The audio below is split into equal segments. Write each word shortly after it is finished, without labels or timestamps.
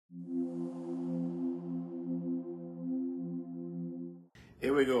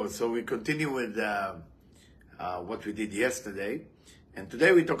Here we go. So we continue with what we did yesterday. And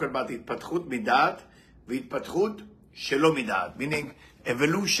today we're talking about התפתחות מדעת והתפתחות שלא מדעת, meaning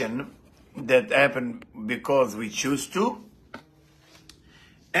evolution that happened because we choose to,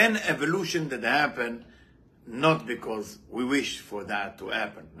 and evolution that happened not because we wish for that to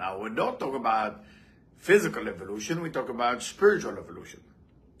happen. Now, we don't talk about physical evolution, we talk about spiritual evolution.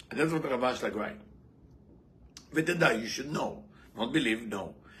 And that's what Ravash like right. ותדע, you should know, not believe,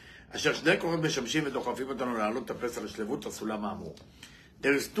 know. אשר שני כוחות משמשים ודוחפים אותנו לעלות טפס על שלבות הסולם האמור.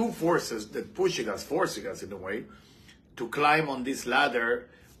 There is two forces that forcing us in a way, to climb on this ladder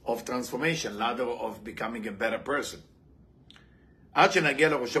of transformation, ladder of becoming a better person. עד שנגיע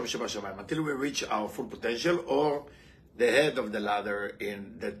לראשו שבשמיים, until we reach our full potential, or the head of the ladder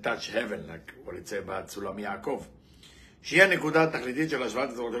in the touch heaven, like what it says about סולם יעקב. שהיא הנקודה התכליתית של השוואת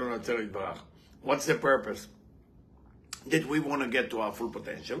אזורתנו ליוצר יתברך. What's the purpose? That we want to get to our full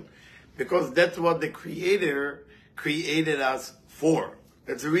potential, because that's what the Creator created us for.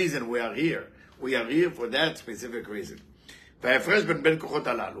 That's the reason we are here. We are here for that specific reason. וההפרש בין כוחות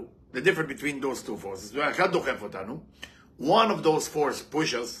הללו, the difference between those two forces, אחד דוחף אותנו, one of those forces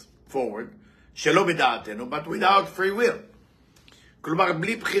pushes forward, שלא בדעתנו, but without free will. כלומר,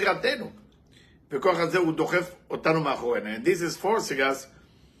 בלי בחירתנו. וכוח הזה הוא דוחף אותנו מאחורינו. And this is forcing us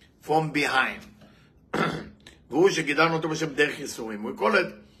from behind. והוא שגידלנו אותו בשם דרך ייסורים. We call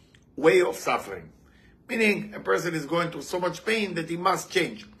it way of suffering. Meaning, a person is going through so much pain that he must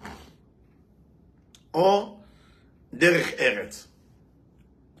change. או דרך ארץ.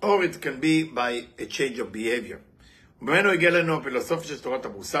 Or it can be by a change of behavior. וממנו הגיע לנו הפילוסופיה של תורת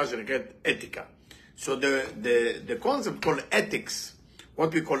המוסר שנקראת אתיקה. So the concept called ethics,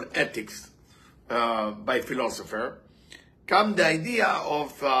 what we call ethics by philosopher, come the idea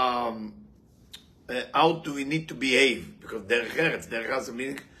of how do we need to behave, because derech eretz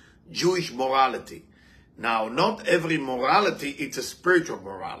meaning Jewish morality. Now, not every morality, it's a spiritual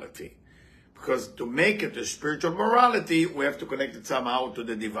morality. Because to make it a spiritual morality, we have to connect it somehow to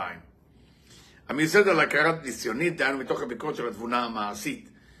the divine. המיוסד על הכרת ניסיונית, דהיינו מתוך הביקורת של התבונה המעשית,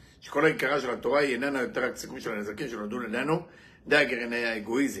 שכל העיקרה של התורה היא איננה יותר רק סיכום של הנזקים שנולדו לנו, די גרעיני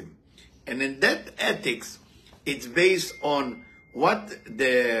האגואיזם. And in that ethics, it's based on what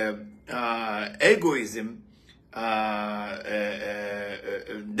the egoism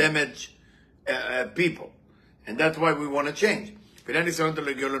damage people. And that's why we want to change.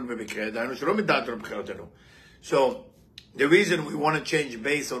 So, the reason we want to change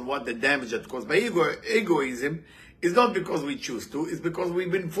based on what the damage that caused by egoism is not because we choose to, it's because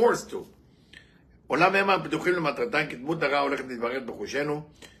we've been forced to. עולם המה הפתוחים למטרתן כדמות הרע הולכת להתברד בחושנו,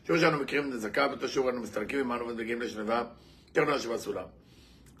 שור שאנו מכירים את הזקה, באותו שיעור אנו מסתלקים עמנו ומגיעים לשלווה, קרנו לשווה סולם.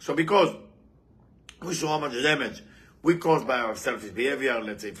 So because we saw how much damage we caused by our selfish behavior,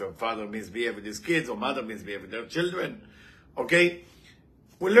 let's say if a father misbehaves with his kids, or mother misbehaves with their children, okay?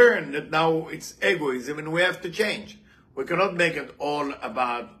 We learn that now it's egoism and we have to change. We cannot make it all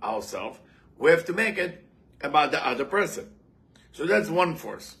about ourselves. We have to make it about the other person. So that's one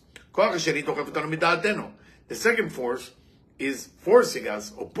force. The second force is forcing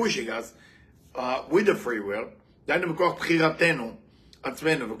us or pushing us with the free will.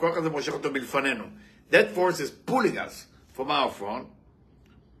 That force is pulling us from our front.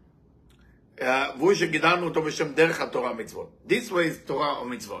 This way is Torah or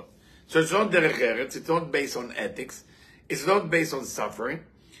mitzvot. So it's not derech eretz, it's not based on ethics, it's not based on suffering,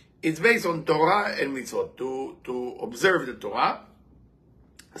 it's based on Torah and mitzvot. To observe the Torah,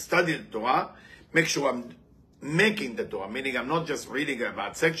 study the Torah, make sure I'm making the Torah, meaning I'm not just reading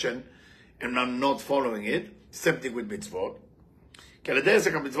about section and I'm not following it, same thing with mitzvot. כי על ידי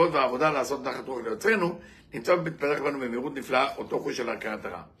עסק המצוות והעבודה לעשות נחת רוח ליוצרנו, נמצא ומתפתח בנו במהירות נפלאה אותו חוש של הכרת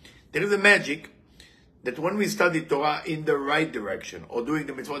הרע. There is a magic that when we study Torah in the right direction, or doing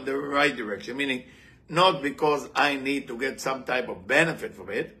the mitzvot in the right direction, meaning not because I need to get some type of benefit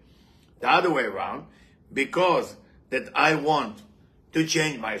from it, the other way around, because that I want to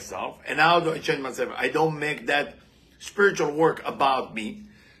change myself. And how do I change myself? I don't make that spiritual work about me.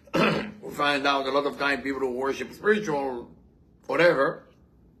 We find out a lot of times people who worship spiritual whatever,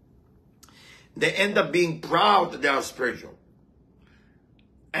 they end up being proud that they are spiritual.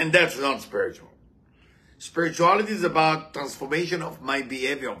 And that's not spiritual. Spirituality is about transformation of my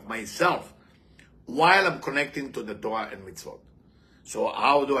behavior, of myself, while I'm connecting to the Torah and mitzvot. So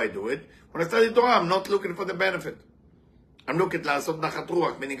how do I do it? When I study Torah, I'm not looking for the benefit. I'm looking to לעשות נחת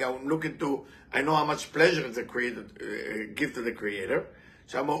רוח, meaning I'm looking to, I know how much pleasure it's a gift to the Creator.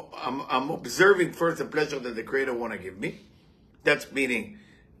 So I'm observing first the pleasure that the Creator want to give me. That's meaning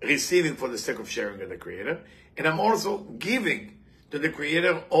receiving for the sake of sharing with the Creator. And I'm also giving to the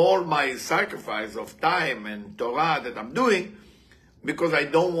Creator all my sacrifice of time and Torah that I'm doing because I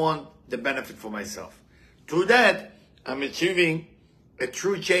don't want the benefit for myself. Through that, I'm achieving a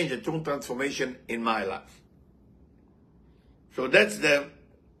true change, a true transformation in my life. So that's the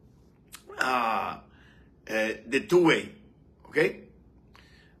two-way, okay?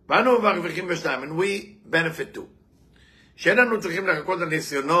 ואנו מרוויחים בשניים, and we benefit too. שאיננו צריכים לחכות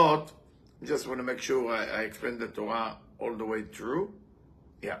לניסיונות, just want to make sure I explain the Torah all the way through.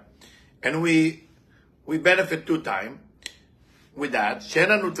 Yeah. And we benefit two time with that.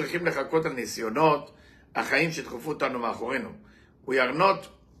 שאיננו צריכים לחכות לניסיונות, החיים שדחפו אותנו מאחורינו. We are not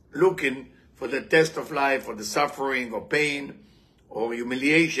looking for the test of life, or the suffering, or pain, or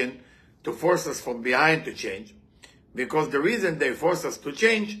humiliation to force us from behind to change. Because the reason they force us to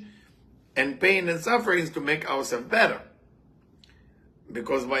change and pain and suffering is to make ourselves better.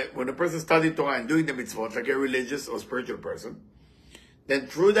 Because when a person studies Torah and doing the mitzvot, like a religious or spiritual person, then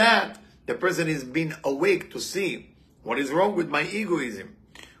through that, the person is being awake to see what is wrong with my egoism.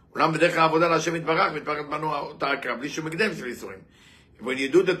 When you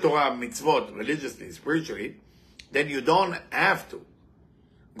do the Torah mitzvot religiously, spiritually, then you don't have to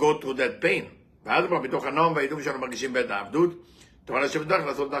go through that pain. ואז כבר מתוך הנועם והידום שאנו מרגישים בעת העבדות, תורה לשם דרך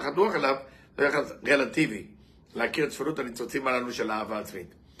לעשות נחת רוח אליו, זה יחס רלטיבי, להכיר את שפלות הניצוצים הללו של האהבה עצמית.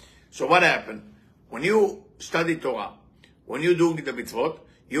 So what happened? When you study Torah, when you do the mitzvot,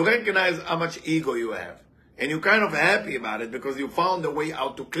 you recognize how much ego you have. And you're kind of happy about it because you found a way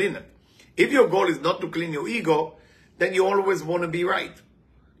out to clean it. If your goal is not to clean your ego, then you always want to be right.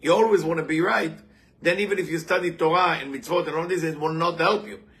 You always want to be right. Then even if you study Torah and mitzvot and all this, it will not help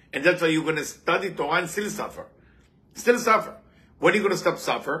you. And that's why you're going to study Torah and still suffer. Still suffer. When are you going to stop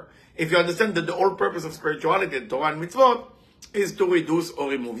suffer? If you understand that the whole purpose of spirituality and Torah and mitzvot is to reduce or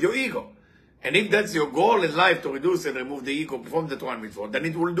remove your ego. And if that's your goal in life, to reduce and remove the ego from the Torah and mitzvot, then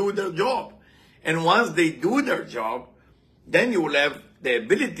it will do their job. And once they do their job, then you will have the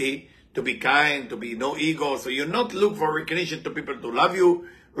ability to be kind, to be no ego. So you're not look for recognition to people to love you,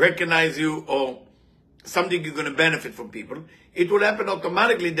 recognize you, or something you're going to benefit from people. It will happen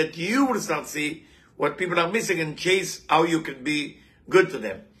automatically that you will start see what people are missing and chase how you can be good to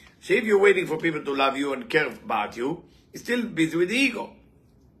them. So if you're waiting for people to love you and care about you, you're still busy with the ego.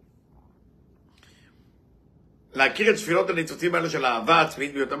 להכיר את שפילות הניצוצים האלה של האהבה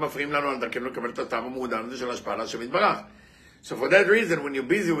עצמית, ויותר מפריעים לנו על דרכנו לקבל את הטעם המודע הזה של השפעה להשם יתברך. So for that reason, when you're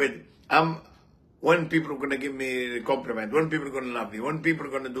busy with, when people are going to give me a compliment, when people are going to love me, when people are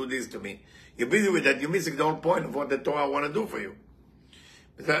going to do this to me, you're busy with that, you're missing the whole point of what the Torah want to do for you.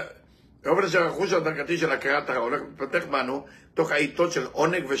 באופן אשר החוש הדרגתי של הכרת הרע הולך להתפתח בנו תוך העיתות של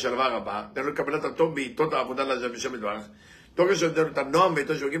עונג ושלווה רבה, תנו לקבל את הטוב בעיתות העבודה לשם יתברך, תוך שתנו את הנועם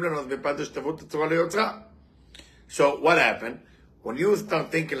בעיתות שמגיעים לנו, אז בפעד שתבוא הצורה ליוצרה. So what happened? When you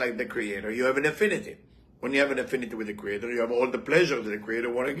start thinking like the Creator, you have an affinity. When you have an affinity with the Creator, you have all the pleasure that the Creator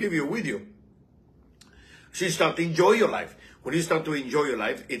want to give you with you. So you start to enjoy your life. When you start to enjoy your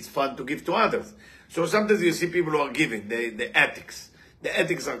life, it's fun to give to others. So sometimes you see people who are giving, the ethics. The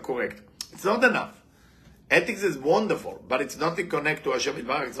ethics are correct. It's not enough. Ethics is wonderful, but it's not connected to Hashem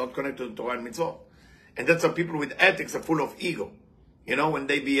Yitbarach, it's not connected to Torah and Mitzvot. And that's why people with ethics are full of ego. You know, when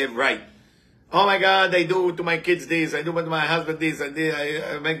they behave right. Oh my God, I do to my kids this, I do to my husband this,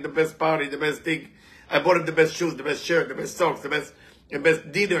 I make the best party, the best thing. I bought him the best shoes, the best shirt, the best socks, the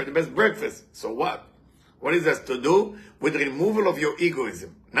best dinner, the best breakfast. So what? What is that to do with the removal of your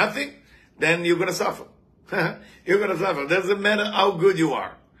egoism? Nothing? Then you're going to suffer. You're going to suffer. Doesn't matter how good you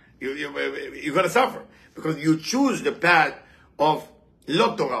are. You're going to suffer. Because you choose the path of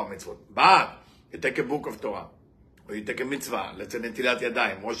not Torah or mitzvot. But you take a book of Torah. Or you take a mitzvah. Let's say netilat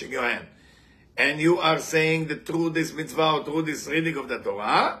yadayim, washing your hand. And you are saying that through this mitzvah or through this reading of the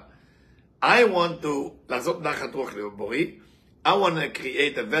Torah, I want to לעשות נחת רוח לבורי. I want to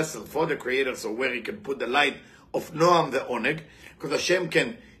create a vessel for the Creator, so where He can put the light of Noam the Oneg, because Hashem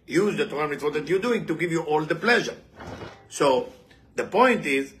can use the Torah mitzvot that you're doing to give you all the pleasure. So the point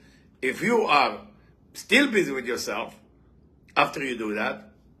is, if you are still busy with yourself after you do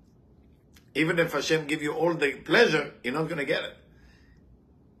that, even if Hashem give you all the pleasure, you're not going to get it.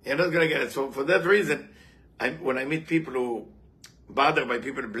 You're not going to get it. So for that reason, when I meet people who bothered by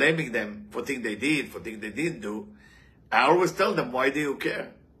people blaming them for things they did, for things they didn't do, I always tell them, why do you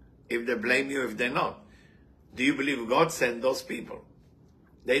care? If they blame you, if they're not. Do you believe God sent those people?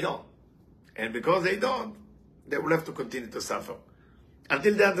 They don't. And because they don't, they will have to continue to suffer.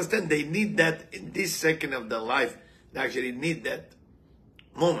 Until they understand they need that in this second of their life. They actually need that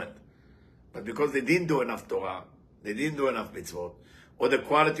moment. But because they didn't do enough Torah, they didn't do enough mitzvot, or the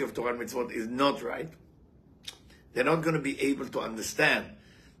quality of Torah and mitzvot is not right, they're not going to be able to understand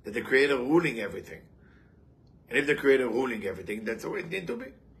that the Creator ruling everything. And if the Creator ruling everything, that's the way it needs to be.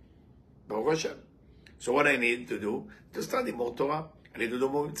 Baruch Hashem. So what I need to do, to study more Torah. I need to do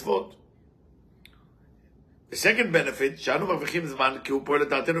more mitzvot. The second benefit, שאנו מרוויחים זמן, כי הוא פועל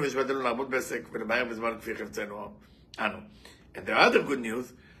לדעתנו וישבתנו לעמוד בעסק ולמהר בזמן כפי חפצנו אנו. And the other good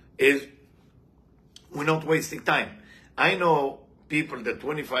news is we're not wasting time. I know people that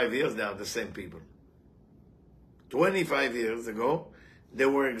 25 years, they are the same people. 25 years ago, they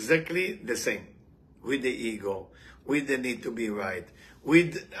were exactly the same. With the ego, with the need to be right,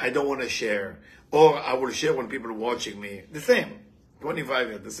 with I don't want to share, or I will share when people are watching me. The same. 25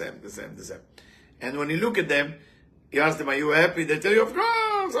 years, the same. And when you look at them, you ask them, are you happy? They tell you, of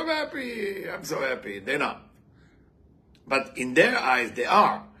course, I'm so happy. They're not. But in their eyes, they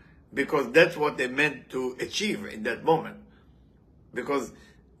are. Because that's what they meant to achieve in that moment. Because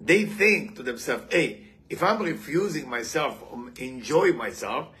they think to themselves, hey, if I'm refusing myself, enjoy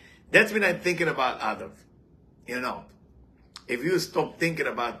myself, that's when I'm thinking about others. You know, if you stop thinking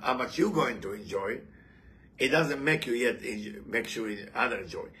about how much you're going to enjoy, it doesn't make you yet make sure others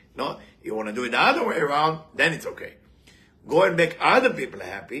enjoy. No, you want to do it the other way around, then it's okay. Go and make other people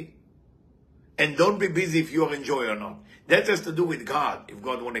happy, and don't be busy if you enjoy or not. That has to do with God, if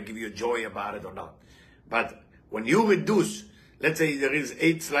God want to give you joy about it or not. But when you reduce, let's say there is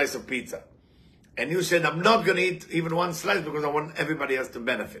 8 slices of pizza, and you said, I'm not going to eat even 1 slice because I want everybody else to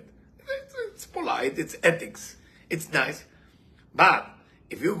benefit. It's polite, it's ethics, it's nice. But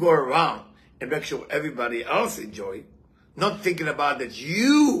if you go around and make sure everybody else enjoy, not thinking about that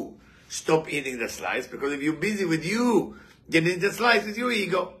you stop eating the slice, because if you're busy with you getting the slice, it's your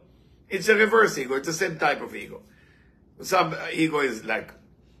ego. It's a reverse ego. It's the same type of ego. Some ego is like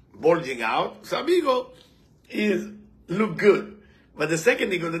bulging out. Some ego is look good. But the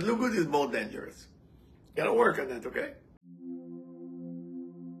second ego that look good is more dangerous. You gotta work on that, okay?